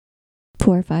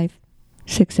4, 5,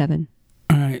 6, 7.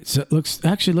 All right, so it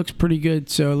looks pretty good.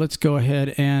 So let's go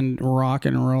ahead and rock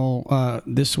and roll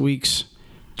this week's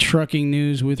trucking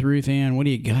news with Ruth Ann. What do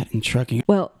you got in trucking?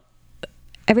 Well,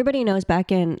 everybody knows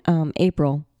back in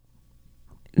April,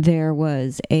 there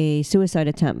was a suicide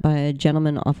attempt by a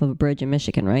gentleman off of a bridge in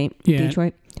Michigan, right? Yeah.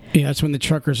 Detroit? Yeah, that's when the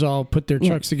truckers all put their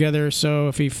trucks together. So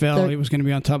if he fell, he was going to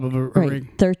be on top of a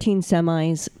rig. 13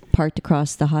 semis parked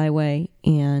across the highway,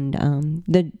 and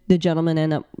the gentleman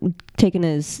ended up taking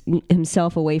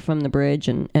himself away from the bridge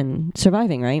and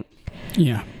surviving, right?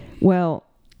 Yeah. Well,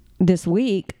 this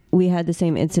week, we had the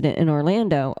same incident in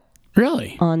Orlando.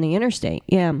 Really? On the interstate,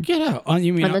 yeah. Get out. On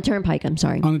the turnpike, I'm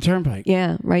sorry. On the turnpike?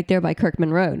 Yeah, right there by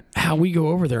Kirkman Road. How we go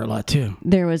over there a lot, too.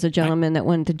 There was a gentleman that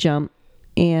wanted to jump,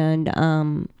 and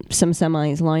some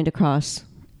semis lined across,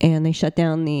 and they shut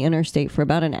down the interstate for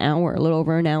about an hour, a little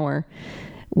over an hour,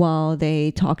 while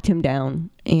they talked him down,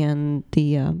 and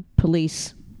the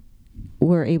police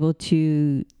were able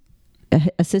to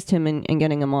assist him in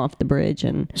getting him off the bridge.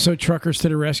 And so truckers to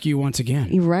the rescue once again.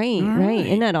 Right.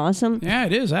 Isn't that awesome? Yeah,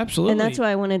 it is. Absolutely. And that's what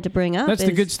I wanted to bring up. That's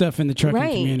the good stuff in the trucking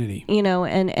community.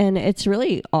 And it's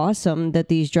really awesome that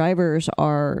these drivers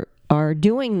are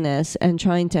doing this and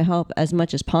trying to help as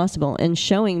much as possible and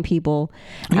showing people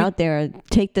out there,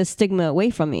 take the stigma away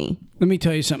from me. Let me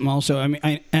tell you something also.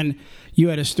 And you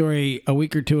had a story a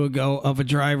week or two ago of a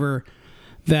driver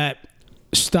that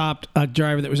stopped a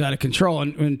driver that was out of control,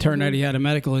 and turned out he had a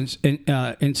medical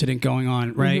incident going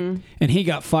on, right? Mm-hmm. And he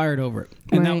got fired over it.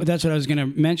 And that's what I was going to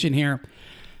mention here.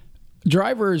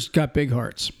 Drivers got big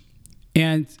hearts.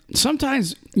 And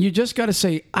sometimes you just got to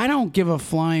say, I don't give a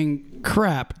flying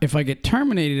crap if I get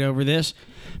terminated over this,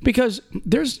 because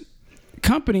there's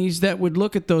companies that would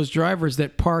look at those drivers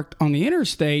that parked on the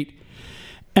interstate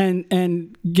and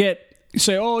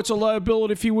say, oh, it's a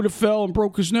liability. If he would have fell and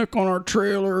broke his neck on our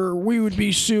trailer, we would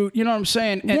be sued. You know what I'm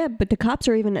saying? Yeah, but the cops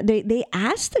are they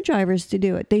asked the drivers to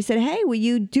do it. They said, hey, will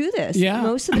you do this? Yeah.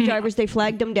 Most of the drivers, they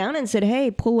flagged them down and said, hey,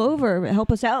 pull over,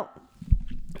 help us out.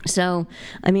 So,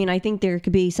 I think there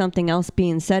could be something else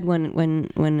being said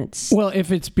when it's... Well,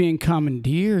 if it's being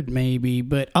commandeered, maybe.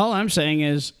 But all I'm saying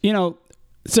is,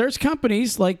 there's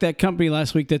companies like that company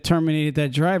last week that terminated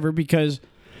that driver because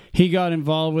he got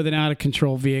involved with an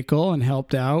out-of-control vehicle and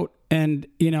helped out. And,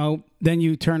 then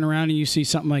you turn around and you see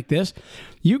something like this.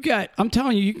 I'm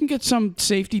telling you, you can get some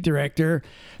safety director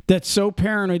that's so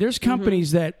paranoid. There's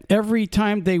companies that every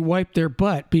time they wipe their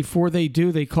butt, before they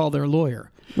do, they call their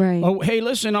lawyer. Right. Oh, hey,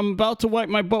 listen, I'm about to wipe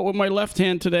my butt with my left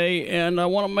hand today, and I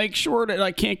want to make sure that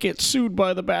I can't get sued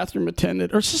by the bathroom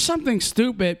attendant. Or it's just something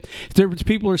stupid.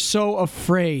 People are so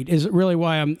afraid, is really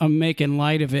why I'm making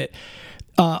light of it.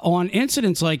 On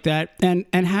incidents like that, and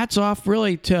hats off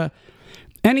really to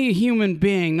any human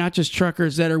being, not just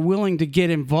truckers, that are willing to get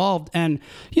involved and,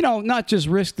 not just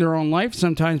risk their own life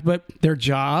sometimes, but their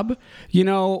job,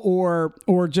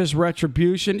 or just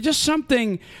retribution, just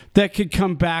something that could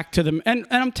come back to them. And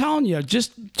I'm telling you,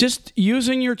 just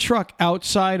using your truck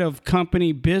outside of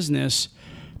company business,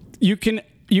 you can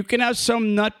have some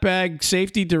nutbag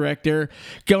safety director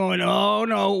going, oh,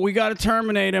 no, we got to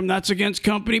terminate him. That's against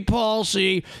company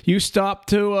policy. You stopped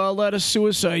to let a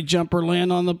suicide jumper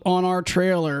land on our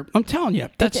trailer. I'm telling you,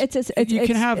 you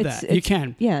can have that. You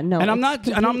can. Yeah, no. And I'm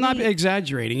not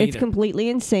exaggerating either. It's completely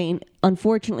insane.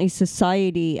 Unfortunately,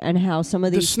 society and how some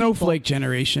of these the snowflake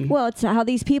generation. Well, it's how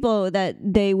these people that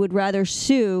they would rather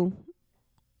sue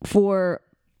for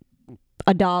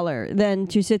 $1 than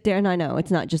to sit there, and I know it's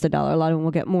not just $1. A lot of them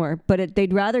will get more, but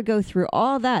they'd rather go through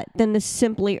all that than to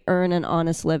simply earn an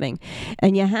honest living.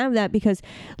 And you have that because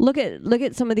look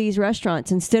at some of these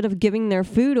restaurants. Instead of giving their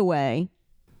food away,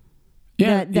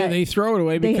 they throw it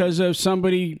away because of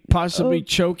somebody possibly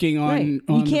choking on you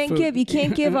can't the food. You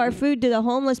can't give our food to the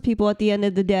homeless people at the end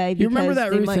of the day. You remember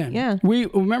that, Ruth? Yeah. We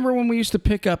remember when we used to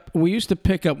pick up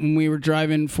when we were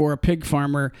driving for a pig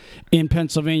farmer in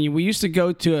Pennsylvania. We used to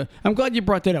go to. I'm glad you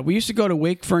brought that up. We used to go to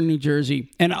Wakefern, New Jersey,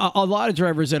 and a lot of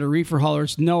drivers that are reefer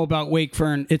haulers know about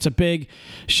Wakefern. It's a big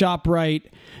ShopRite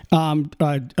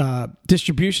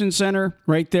distribution center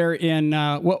right there in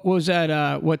what was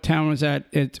that? What town was that?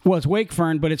 It's Wakefern,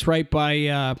 but it's right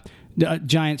by the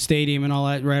Giant Stadium and all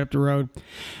that, right up the road.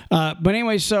 But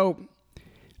anyway, so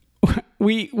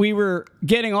we were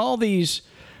getting all these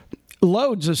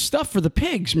loads of stuff for the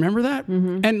pigs. Remember that?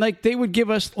 Mm-hmm. And they would give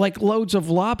us loads of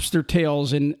lobster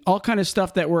tails and all kind of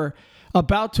stuff that were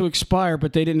about to expire,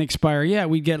 but they didn't expire yet.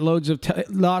 We'd get loads of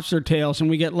lobster tails, and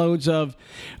we get loads of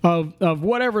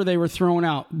whatever they were throwing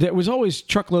out. There was always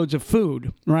truckloads of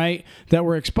food, right, that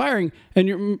were expiring.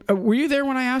 And were you there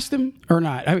when I asked them or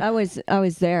not? I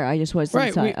was there. I just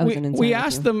wasn't. Right. I wasn't inside. We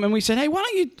asked them, and we said, "Hey, why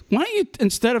don't you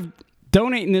instead of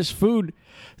donating this food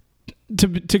to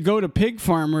go to pig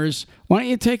farmers, why don't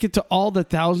you take it to all the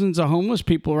thousands of homeless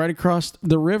people right across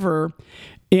the river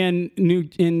in New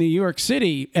York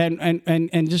City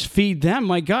and just feed them?"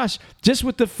 My gosh, just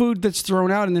with the food that's thrown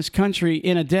out in this country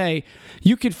in a day,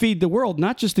 you could feed the world,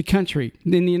 not just the country.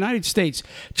 In the United States,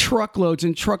 truckloads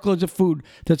and truckloads of food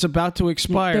that's about to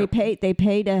expire. They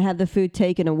pay to have the food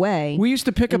taken away. We used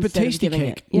to pick up a Tasty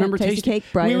Cake. Remember Tasty Cake,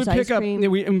 Breyer's ice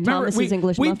cream, Thomas's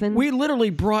English muffin. We literally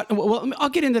brought. Well, I'll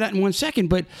get into that in one second.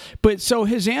 But so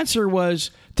his answer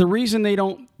was the reason they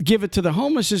don't give it to the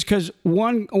homeless is because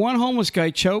one homeless guy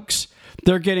chokes,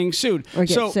 they're getting sued or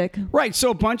get sick. Right.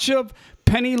 So a bunch of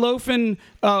penny loafing,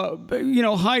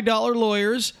 high dollar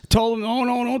lawyers told him, "Oh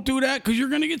no, don't do that because you're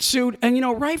going to get sued." And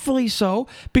rightfully so,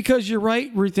 because you're right,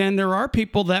 Ruth Ann. There are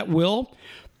people that will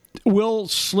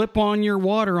slip on your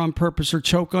water on purpose or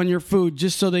choke on your food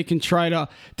just so they can try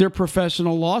their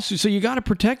professional lawsuit. So you got to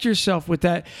protect yourself with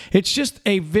that. It's just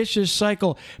a vicious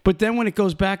cycle. But then when it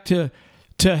goes back to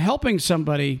helping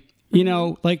somebody,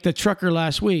 like the trucker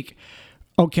last week,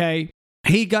 okay,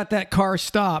 he got that car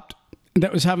stopped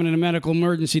that was having a medical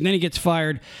emergency. And then he gets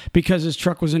fired because his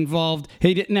truck was involved.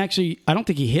 He didn't actually, I don't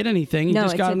think he hit anything. He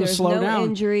just got him to slow down. No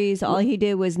injuries. All he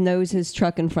did was nose his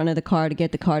truck in front of the car to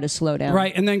get the car to slow down.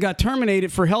 Right, and then got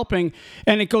terminated for helping.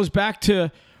 And it goes back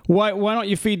to, why don't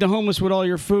you feed the homeless with all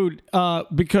your food?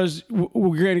 Because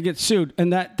we're going to get sued.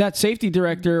 And that safety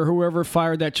director, whoever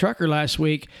fired that trucker last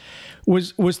week,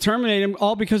 was terminated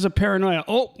all because of paranoia.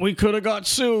 Oh, we could have got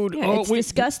sued. Yeah, it's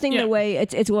disgusting the way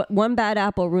it's one bad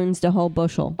apple ruins the whole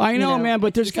bushel. I know, man,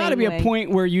 but there's got to be a point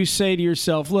where you say to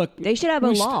yourself, look, they should have a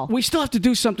law. We still have to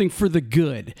do something for the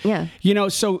good. Yeah.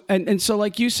 So so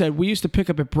like you said, we used to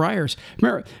pick up at Breyer's.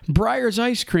 Remember, Breyer's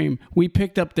ice cream, we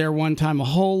picked up there one time a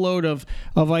whole load of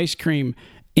ice cream.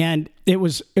 And it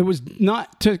was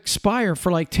not to expire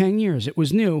for like 10 years. It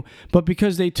was new, but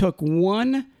because they took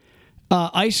one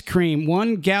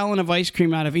gallon of ice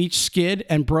cream out of each skid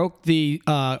and broke the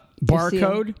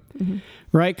barcode,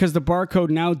 right? Because the barcode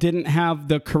now didn't have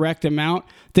the correct amount.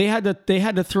 They had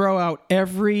to throw out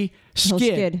every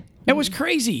skid. It was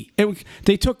crazy.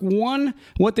 They took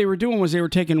what they were doing was they were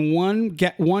taking one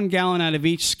gallon out of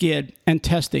each skid and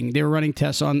testing. They were running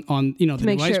tests on to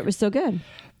make sure it was still good.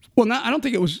 Well, I don't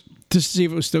think it was to see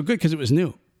if it was still good because it was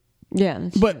new. Yeah,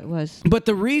 but it was. But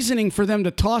the reasoning for them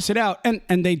to toss it out,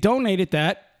 and they donated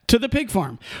that to the pig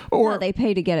farm, or they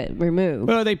pay to get it removed.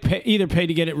 Well, they either pay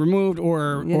to get it removed,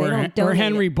 or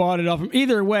Henry bought it off him.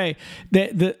 Either way,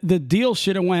 the deal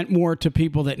should have went more to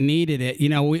people that needed it.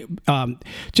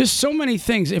 Just so many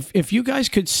things. If you guys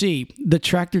could see the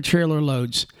tractor trailer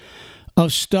loads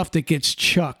of stuff that gets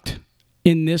chucked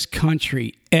in this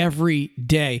country every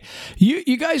day,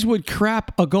 you guys would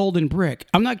crap a golden brick.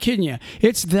 I'm not kidding you.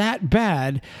 It's that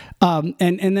bad. And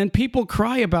then people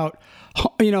cry about,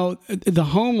 the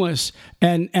homeless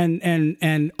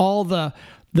and all the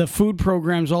food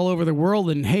programs all over the world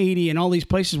in Haiti and all these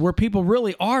places where people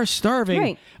really are starving.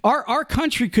 Right. Our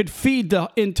country could feed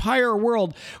the entire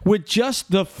world with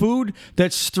just the food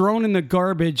that's thrown in the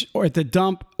garbage or at the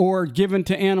dump or given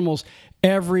to animals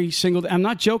every single day. I'm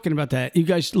not joking about that. You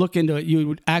guys look into it.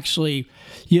 You'd actually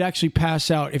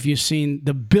pass out if you've seen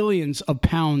the billions of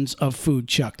pounds of food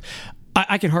chucked.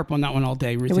 I could harp on that one all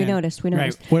day. Ruth We Ann. noticed.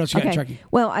 Right. What else you got, Chucky?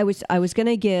 Well, I was going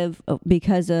to give,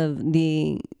 because of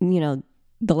the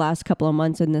last couple of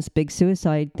months in this big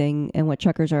suicide thing and what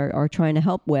truckers are trying to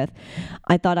help with,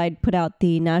 I thought I'd put out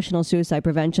the National Suicide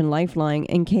Prevention Lifeline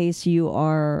in case you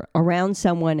are around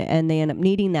someone and they end up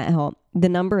needing that help. The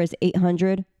number is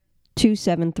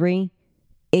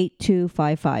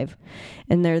 800-273-8255,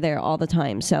 and they're there all the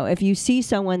time. So if you see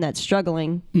someone that's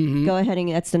struggling, go ahead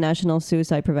and that's the National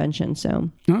Suicide Prevention. So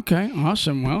okay,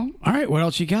 awesome. Well, all right. What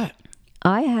else you got?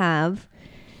 I have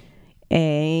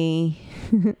a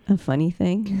funny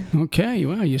thing. Okay,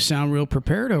 well, you sound real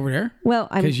prepared over there. Well,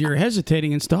 because you're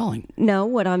hesitating and stalling. No,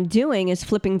 what I'm doing is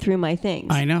flipping through my things.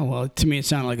 I know. Well, to me, it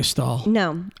sounded like a stall.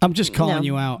 No, I'm just calling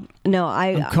you out. No,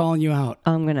 I'm calling you out.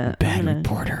 I'm gonna bad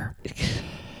reporter.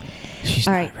 She's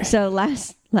all right. Ready. So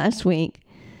last week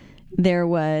there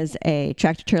was a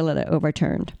tractor trailer that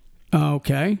overturned.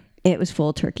 Okay. It was full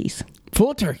of turkeys.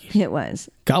 Full of turkeys. It was.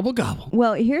 Gobble, gobble.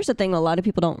 Well, here's the thing a lot of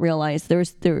people don't realize.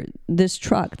 This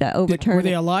truck that overturned. Were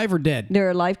they alive or dead? They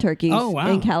were live turkeys. Oh,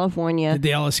 wow. In California. Did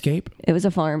they all escape? It was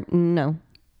a farm. No.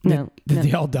 No, Did no.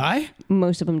 they all die?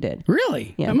 Most of them did.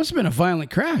 Really? Yeah. That must have been a violent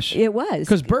crash. It was.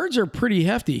 Because birds are pretty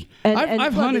hefty.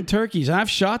 I've hunted turkeys. I've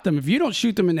shot them. If you don't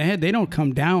shoot them in the head, they don't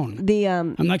come down.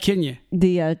 I'm not kidding you.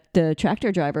 The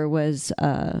tractor driver was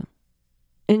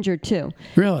injured too.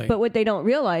 Really? But what they don't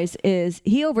realize is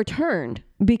he overturned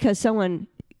because someone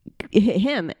hit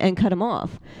him and cut him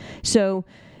off. So,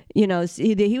 he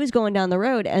was going down the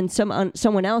road and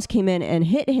someone else came in and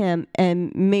hit him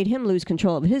and made him lose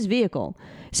control of his vehicle.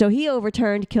 So he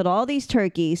overturned, killed all these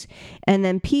turkeys, and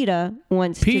then PETA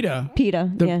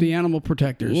the animal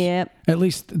protectors. Yep. At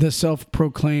least the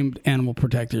self-proclaimed animal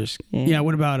protectors. Yeah.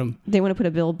 What about them? They want to put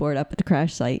a billboard up at the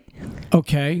crash site.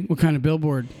 Okay. What kind of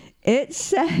billboard? It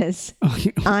says,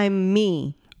 "I'm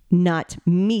me, not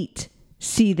meat.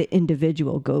 See the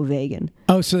individual go vegan."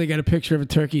 Oh, so they got a picture of a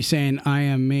turkey saying, "I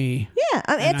am me." Yeah,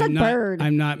 it's a bird.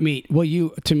 I'm not meat.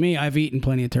 Well, to me, I've eaten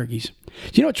plenty of turkeys.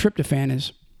 Do you know what tryptophan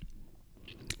is?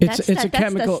 It's a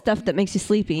chemical. That's the stuff that makes you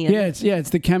sleepy. Yeah, it's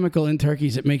the chemical in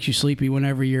turkeys that makes you sleepy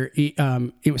whenever you're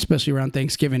especially around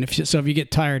Thanksgiving. If you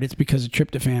get tired, it's because of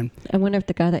tryptophan. I wonder if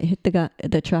the guy that hit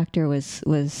the tractor was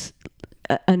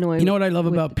annoyed. You know what I love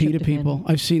about PETA people?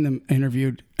 I've seen them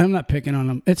interviewed. I'm not picking on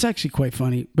them. It's actually quite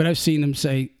funny, but I've seen them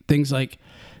say things like,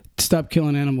 "Stop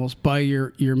killing animals. Buy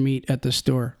your meat at the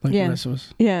store." Like the rest of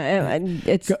us. Yeah,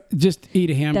 just eat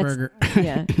a hamburger.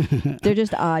 Yeah, they're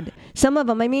just odd. Some of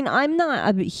them. I mean, I'm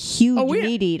not a huge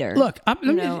meat eater. Look,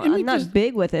 I'm not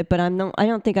big with it, but I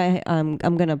don't think I'm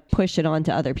gonna push it on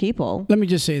to other people. Let me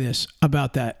just say this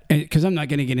about that, because I'm not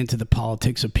going to get into the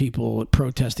politics of people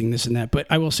protesting this and that. But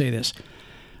I will say this.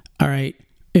 All right.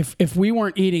 If we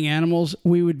weren't eating animals,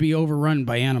 we would be overrun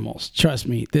by animals. Trust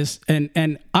me.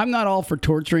 And I'm not all for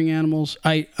torturing animals.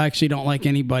 I actually don't like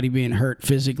anybody being hurt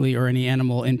physically or any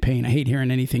animal in pain. I hate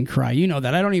hearing anything cry. You know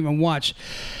that. I don't even watch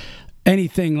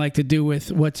anything like to do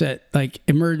with like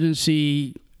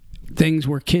emergency things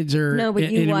where kids are. No,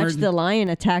 but you watched the lion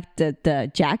attack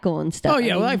the jackal and stuff. Oh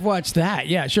yeah, I've watched that.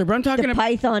 Yeah, sure. But I'm talking about the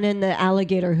python and the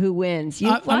alligator. Who wins?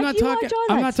 I'm not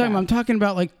talking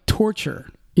about like torture.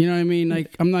 You know what I mean?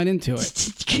 Like, I'm not into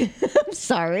it. I'm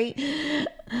sorry.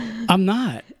 I'm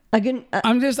not.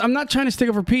 I'm not trying to stick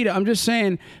up for PETA. I'm just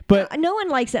saying, but no one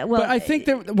likes that. Well, but I think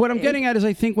that what I'm getting at is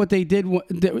I think what they did,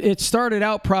 it started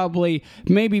out probably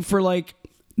maybe for like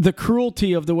the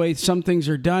cruelty of the way some things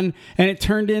are done, and it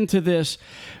turned into this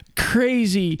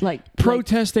crazy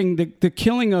protesting the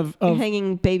killing of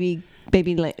hanging baby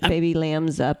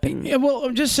lambs up. And well,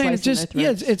 I'm just saying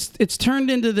it's turned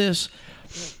into this.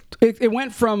 It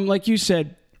went from, like you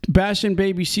said, bashing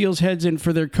baby seals' heads in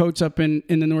for their coats up in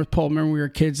the North Pole. Remember when we were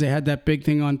kids, they had that big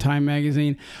thing on Time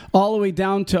magazine, all the way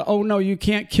down to, oh no, you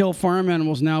can't kill farm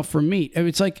animals now for meat.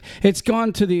 It's like, it's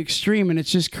gone to the extreme, and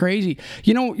it's just crazy.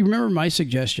 You remember my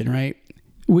suggestion, right?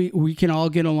 We can all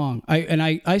get along.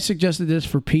 I suggested this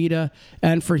for PETA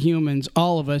and for humans,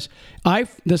 all of us.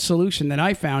 The solution that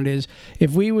I found is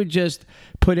if we would just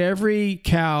put every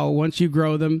cow, once you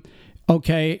grow them,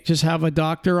 okay, just have a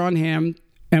doctor on hand,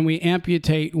 and we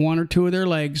amputate one or two of their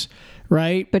legs,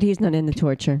 right? But he's not into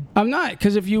torture. I'm not,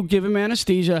 because if you give him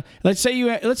anesthesia, let's say you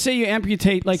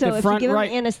amputate like the front right. So if you give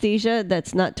him anesthesia,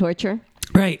 that's not torture.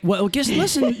 Right. Well, just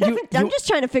listen. I'm just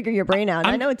trying to figure your brain out.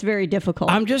 I know it's very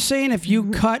difficult. I'm just saying, if you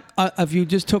if you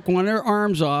just took one of their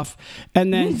arms off,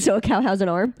 and then so a cow has an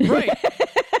arm, right?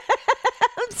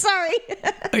 I'm sorry.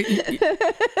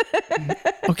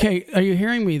 Okay, are you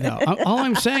hearing me though? All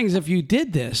I'm saying is, if you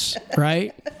did this,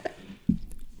 right,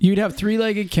 you'd have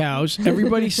 3-legged cows.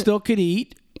 Everybody still could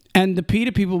eat. And the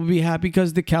PETA people would be happy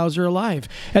because the cows are alive.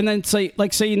 And then say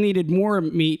you needed more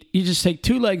meat, you just take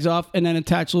 2 legs off and then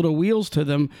attach little wheels to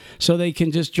them so they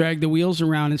can just drag the wheels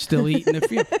around and still eat in the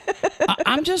field.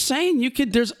 I'm just saying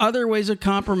there's other ways of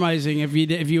compromising if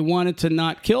you wanted to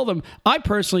not kill them. I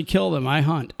personally kill them. I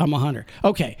hunt. I'm a hunter.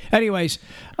 Okay. Anyways,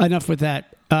 enough with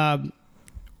that.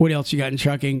 What else you got in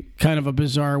trucking? Kind of a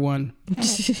bizarre one.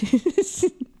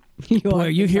 Boy,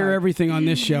 you hear everything on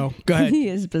this show. Go ahead. He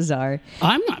is bizarre.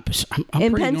 I'm not bizarre. I'm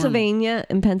in pretty Pennsylvania, normal.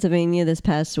 In Pennsylvania this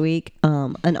past week,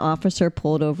 an officer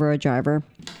pulled over a driver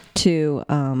to,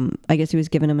 I guess he was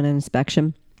giving him an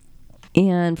inspection.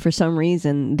 And for some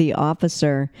reason, the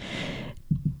officer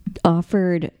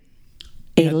offered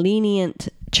a lenient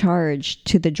charge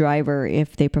to the driver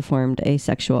if they performed a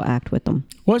sexual act with them.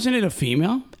 Wasn't it a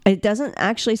female? It doesn't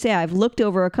actually say. I've looked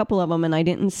over a couple of them and I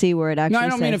didn't see where it actually says. No, I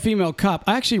don't mean a female cop.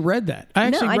 I actually read that. I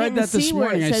read that this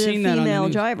morning. I seen that on the female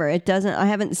news. Driver. It doesn't. I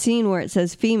haven't seen where it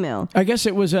says female. I guess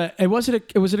it was was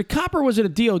it a cop or was it a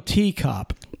DOT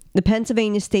cop? The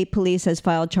Pennsylvania State Police has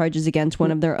filed charges against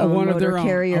one of their own motor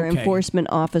carrier Okay. enforcement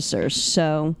officers.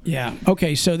 So Yeah.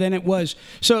 Okay. So then it was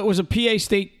a PA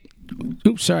state.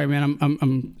 Oops, sorry, man.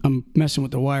 I'm messing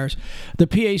with the wires. The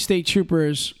PA state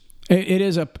troopers. It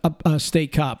is a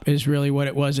state cop is really what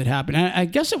it was. It happened. I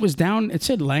guess it was down. It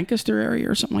said Lancaster area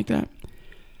or something like that.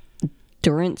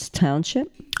 Durance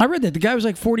Township. I read that the guy was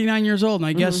like 49 years old, and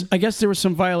I guess there were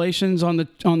some violations on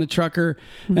the trucker,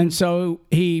 and so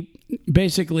he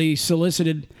basically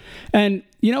solicited. And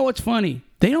you know what's funny?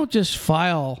 They don't just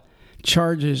file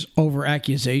charges over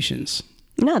accusations.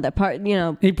 No, that part,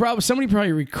 Somebody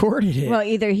probably recorded it. well,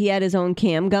 either he had his own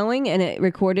cam going and it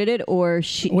recorded it, or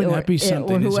Wouldn't that be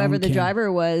something, or his whoever own the cam?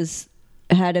 driver was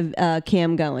had a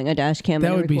cam going, a dash cam. That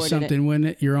and would be recorded something, wouldn't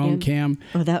it? Your own cam.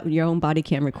 Or that your own body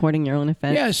cam recording your own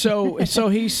offense. Yeah, so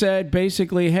he said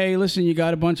basically, hey, listen, you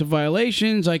got a bunch of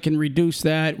violations. I can reduce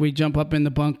that. We jump up in the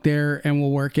bunk there and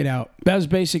we'll work it out. That was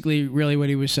basically really what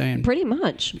he was saying. Pretty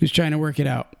much. He was trying to work it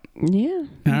out. Yeah.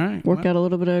 All right. Work out a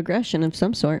little bit of aggression of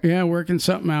some sort. Yeah, working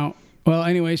something out. Well,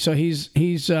 anyway, so he's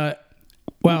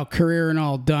career and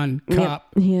all done. Cop.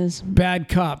 Yep, he is. Bad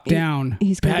cop down.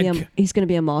 He's gonna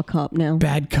be a mall cop now.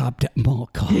 Bad cop, mall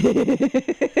cop.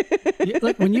 Yeah,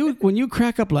 like when you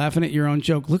crack up laughing at your own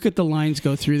joke, look at the lines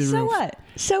go through the roof.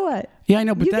 So what? Yeah, I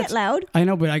know, but You that's get loud. I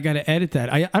know, but I got to edit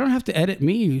that. I don't have to edit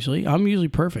me usually. I'm usually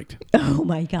perfect. Oh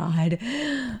my God.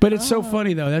 But it's so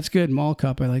funny though. That's good, mall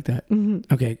cop. I like that.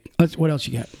 Mm-hmm. Okay, what else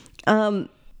you got?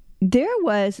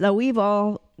 We've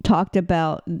all talked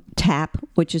about TAP,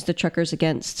 which is the Truckers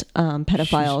Against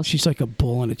Pedophiles. She's like a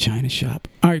bull in a china shop.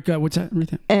 All right, go. What's that?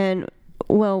 And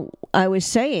I was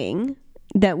saying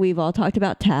that we've all talked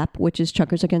about TAP, which is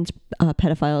Truckers Against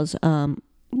Pedophiles.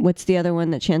 What's the other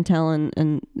one that Chantel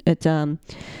and it's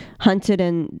Hunted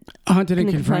and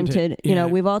Confronted. Yeah.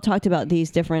 We've all talked about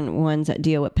these different ones that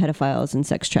deal with pedophiles and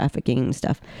sex trafficking and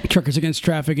stuff. Truckers Against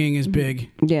Trafficking is big.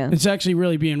 Yeah. It's actually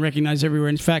really being recognized everywhere.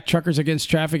 In fact, Truckers Against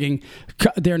Trafficking,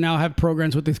 they now have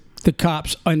programs with the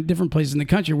cops in different places in the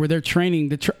country where they're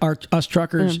training us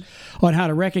truckers on how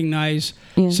to recognize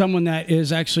someone that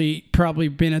is actually probably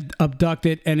been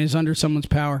abducted and is under someone's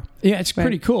power. Yeah, it's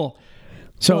pretty cool.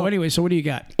 So anyway, so what do you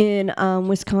got? In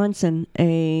Wisconsin,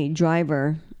 a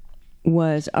driver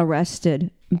was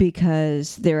arrested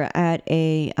because they're at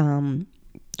a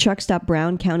truck stop,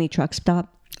 Brown County truck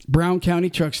stop. Brown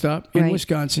County truck stop in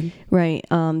Wisconsin. Right.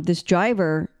 This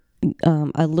driver,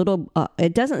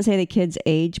 it doesn't say the kid's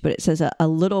age, but it says a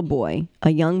little boy,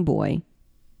 a young boy,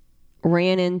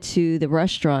 ran into the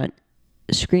restaurant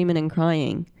screaming and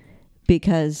crying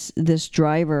because this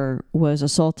driver was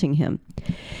assaulting him.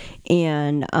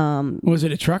 And was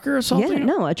it a trucker assaulting him?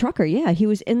 No, a trucker. Yeah, he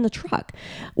was in the truck.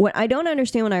 What I don't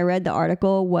understand when I read the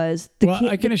article was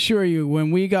I can assure you,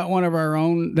 when we got one of our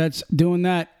own that's doing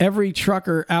that, every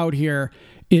trucker out here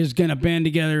is gonna band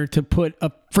together to put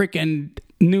a freaking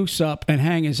noose up and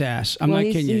hang his ass. I'm not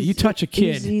kidding you. You touch a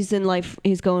kid, he's in life.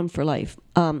 He's going for life.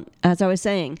 As I was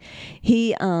saying,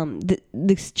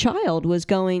 this child was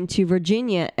going to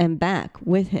Virginia and back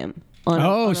with him.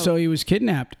 So he was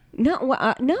kidnapped.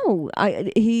 No,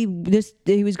 he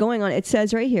was going on. It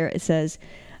says right here. It says,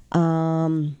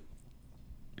 I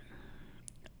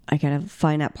gotta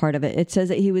find that part of it. It says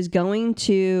that he was in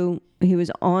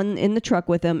the truck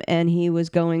with him, and he was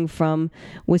going from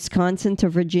Wisconsin to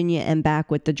Virginia and back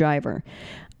with the driver.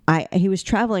 He was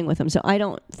traveling with him, so I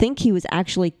don't think he was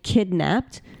actually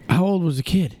kidnapped. How old was the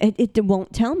kid? It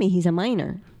won't tell me. He's a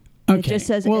minor. Okay. It just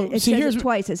says says it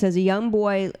twice. It says a young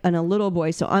boy and a little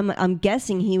boy. So I'm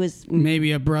guessing he was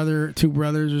maybe a brother, two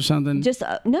brothers or something. Just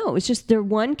no, it's just they're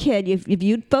one kid. If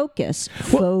you'd focus.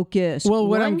 Well, what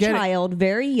one I'm getting, child,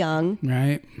 very young,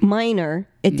 right, minor.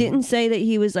 It didn't say that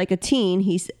he was like a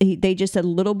teen. They just said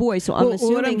little boy. So I'm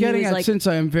assuming what I'm getting he was since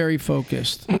I am very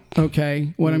focused.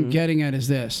 Okay, what I'm getting at is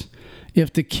this: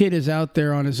 if the kid is out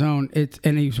there on his own,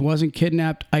 and he wasn't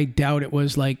kidnapped, I doubt it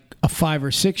was like a 5 or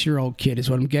 6 year old kid is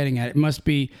what I'm getting at. It must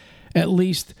be at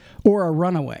least, or a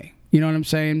runaway. You know what I'm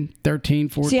saying? 13,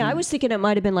 14. See, I was thinking it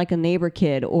might have been like a neighbor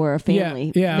kid or a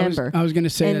family member. I was going to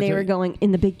say and they were going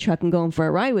in the big truck and going for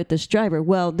a ride with this driver.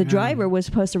 Well, the driver was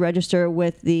supposed to register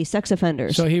with the sex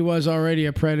offenders. So he was already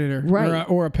a predator, right,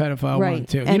 or a pedophile, right. one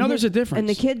too. And there's a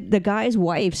difference. And the guy's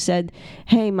wife said,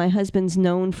 "Hey, my husband's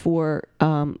known for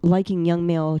liking young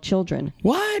male children."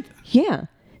 What? Yeah.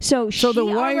 So she the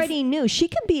wife already knew. She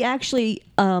could be actually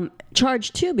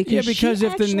charged too because because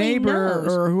if the actually neighbor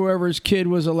knows. or whoever's kid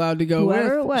was allowed to go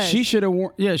Whoever with, it was. she should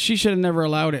have. She should have never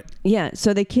allowed it. Yeah,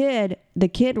 so the kid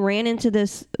ran into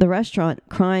the restaurant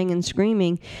crying and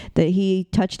screaming that he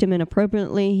touched him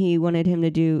inappropriately. He wanted him to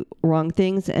do wrong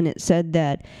things, and it said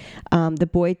that the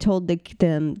boy told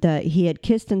them that he had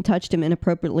kissed and touched him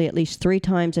inappropriately at least 3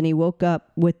 times, and he woke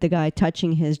up with the guy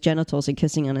touching his genitals and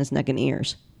kissing on his neck and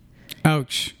ears.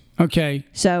 Ouch. Okay.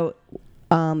 So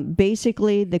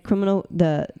basically, the criminal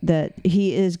that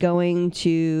he is going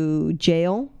to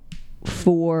jail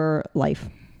for life.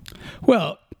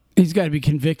 Well, he's got to be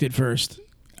convicted first.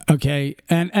 Okay.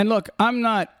 And look, I'm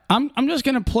just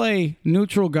going to play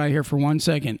neutral guy here for 1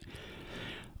 second.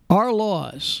 Our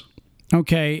laws,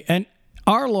 okay, and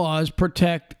our laws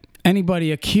protect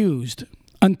anybody accused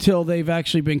until they've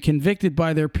actually been convicted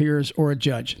by their peers or a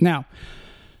judge. Now,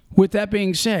 with that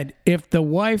being said, if the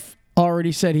wife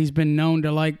already said he's been known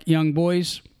to like young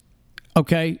boys,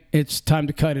 okay, it's time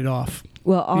to cut it off.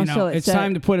 Well, also, it's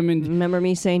time to put him in. Remember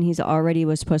me saying he's already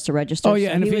was supposed to register? Oh, yeah,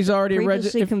 So and if he he's was already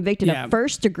previously convicted yeah. of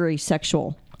first-degree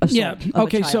sexual assault. Yeah. of a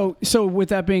Okay. child. So with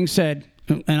that being said,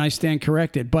 and I stand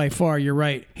corrected. By far, you're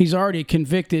right. He's already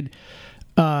convicted.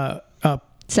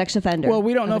 Sex offender. Well,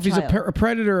 we don't know if he's a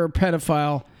predator or a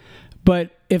pedophile,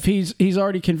 but if he's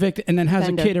already convicted and then has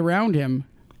Offender. a kid around him,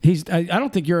 I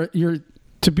don't think you're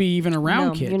to be even around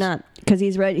No, kids. you're not, because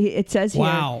he's ready. It says here.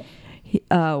 Wow.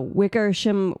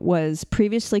 Wickersham was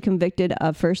previously convicted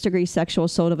of first-degree sexual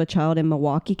assault of a child in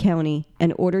Milwaukee County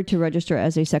and ordered to register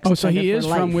as a sex Oh, so offender he for is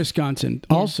life. from Wisconsin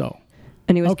also.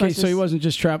 And he was Okay, supposed so to he wasn't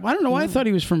just traveling. I don't know why I thought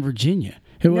he was from Virginia.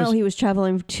 He was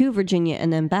traveling to Virginia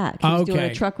and then back. He was doing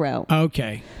a truck route.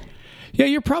 Okay. Yeah,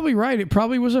 you're probably right. It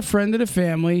probably was a friend of the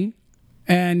family,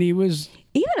 and he was...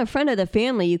 Even a friend of the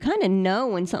family, you kind of know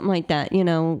when something like that,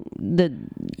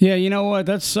 Yeah, you know what?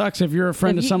 That sucks. If you're a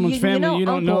friend of someone's family, you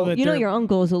don't know that your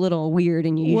uncle is a little weird,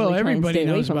 and you usually Well, try and everybody stay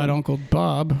away knows from about him. Uncle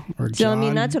Bob or John. So I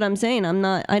mean, that's what I'm saying.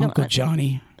 Uncle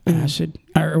Johnny Acid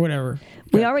or whatever.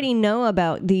 We already know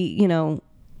about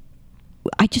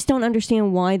I just don't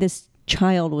understand why this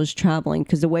child was traveling,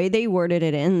 because the way they worded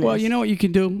it in this. Well, you know what you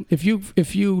can do? If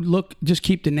you look, just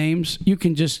keep the names. You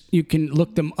can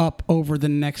look them up over the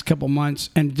next couple months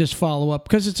and just follow up,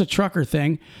 because it's a trucker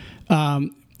thing.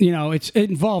 It's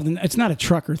involved in. It's not a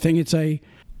trucker thing. It's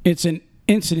an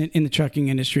incident in the trucking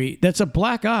industry. That's a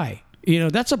black eye.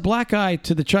 That's a black eye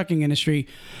to the trucking industry.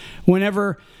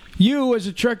 Whenever you, as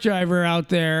a truck driver out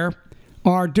there,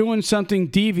 are doing something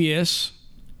devious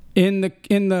in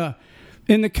the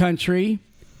country,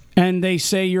 and they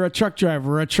say you're a truck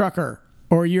driver or a trucker,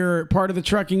 or you're part of the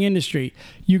trucking industry,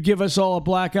 you give us all a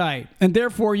black eye, and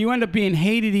therefore you end up being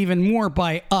hated even more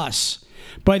by us,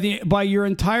 by your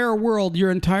entire world,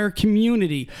 your entire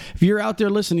community. If you're out there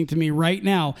listening to me right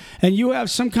now and you have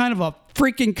some kind of a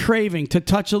freaking craving to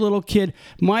touch a little kid,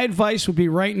 my advice would be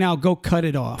right now, go cut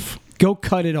it off. Go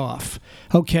cut it off,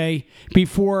 okay?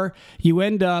 Before you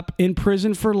end up in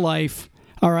prison for life.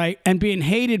 All right, and being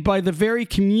hated by the very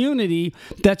community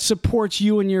that supports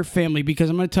you and your family. Because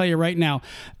I'm going to tell you right now,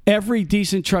 every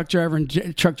decent truck driver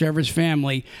and truck driver's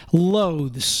family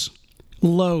loathes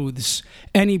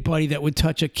anybody that would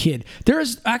touch a kid. There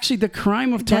is actually the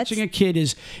crime of touching a kid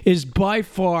is by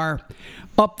far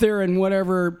up there in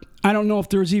whatever. I don't know if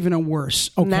there's even a worse.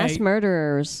 Okay, mass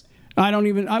murderers. I don't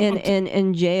even.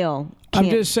 In jail. I'm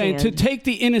just saying, to take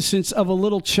the innocence of a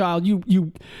little child,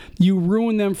 you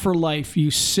ruin them for life,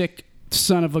 you sick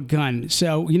son of a gun.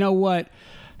 So you know what?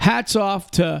 Hats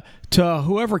off to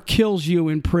whoever kills you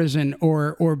in prison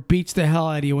or beats the hell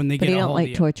out of you when they get a hold of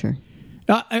you. But they don't like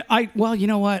torture. Well, you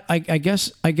know what? I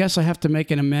guess I have to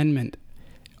make an amendment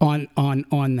on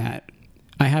that.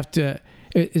 I have to.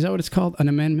 Is that what it's called? An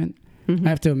amendment? Mm-hmm. I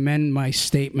have to amend my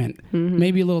statement. Mm-hmm.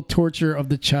 Maybe a little torture of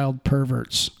the child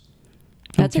perverts.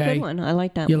 That's a good one. I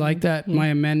like that one. You like that? Yeah. My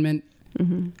amendment?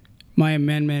 Mm-hmm. My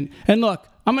amendment. And look,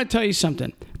 I'm going to tell you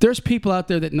something. There's people out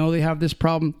there that know they have this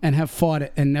problem and have fought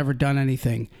it and never done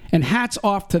anything. And hats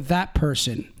off to that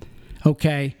person.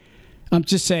 Okay? I'm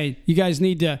just saying, you guys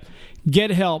need to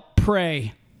get help,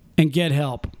 pray, and get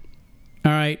help.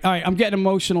 All right? All right, I'm getting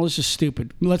emotional. This is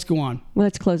stupid. Let's go on. Well,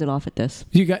 let's close it off at this.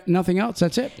 You got nothing else?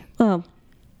 That's it? Well,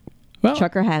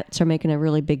 trucker hats are making a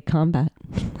really big comeback.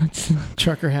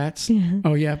 Trucker hats? Yeah.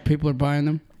 Oh, yeah, people are buying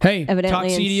them. Hey, evidently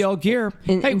talk CDL gear.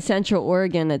 In Central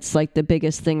Oregon, it's like the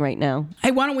biggest thing right now.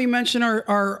 Hey, why don't we mention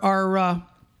our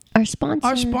sponsor?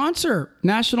 Our sponsor,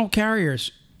 National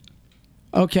Carriers.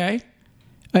 Okay.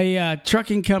 A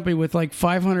trucking company with like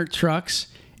 500 trucks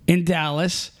in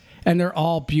Dallas, and they're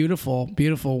all beautiful,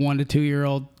 beautiful 1 to 2 year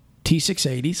old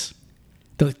T680s.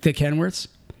 the Kenworths.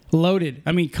 Loaded.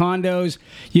 I mean, condos.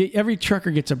 Every trucker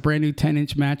gets a brand new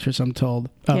 10-inch mattress, I'm told.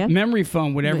 Memory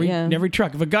foam with every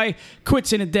truck. If a guy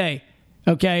quits in a day,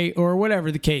 okay, or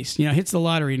whatever the case, hits the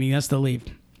lottery and he has to leave.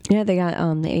 Yeah, they got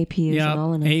the APUs and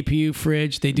all in it. APU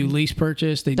fridge. They do lease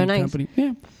purchase. They're nice. Company.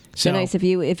 Yeah. So nice. If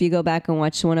you go back and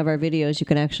watch one of our videos, you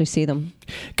can actually see them,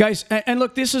 guys. And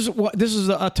look, this is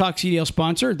a Talk CDL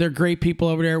sponsor. They're great people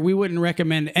over there. We wouldn't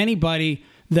recommend anybody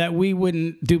that we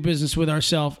wouldn't do business with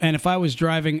ourselves. And if I was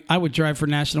driving, I would drive for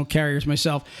national carriers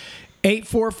myself.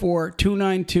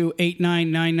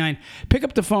 844-292-8999. Pick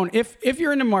up the phone if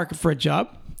you're in the market for a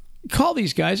job. Call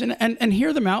these guys and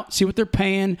hear them out. See what they're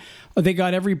paying. They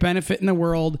got every benefit in the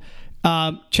world.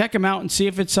 Check them out and see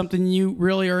if it's something you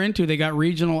really are into. They got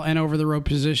regional and over-the-road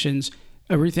positions.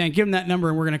 Everything. Give them that number,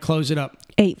 and we're going to close it up.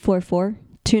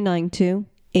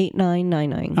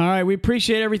 844-292-8999. All right. We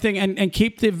appreciate everything. And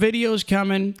keep the videos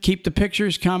coming. Keep the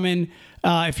pictures coming.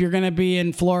 If you're going to be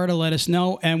in Florida, let us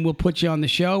know, and we'll put you on the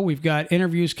show. We've got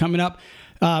interviews coming up.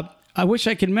 I wish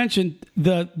I could mention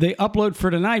the upload for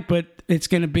tonight, but it's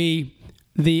going to be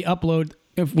the upload.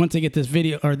 If once they get this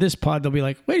video or this pod, they'll be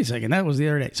like, wait a second, that was the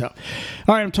other day. So,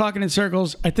 all right, I'm talking in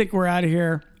circles. I think we're out of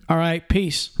here. All right,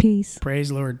 peace. Peace. Praise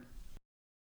the Lord.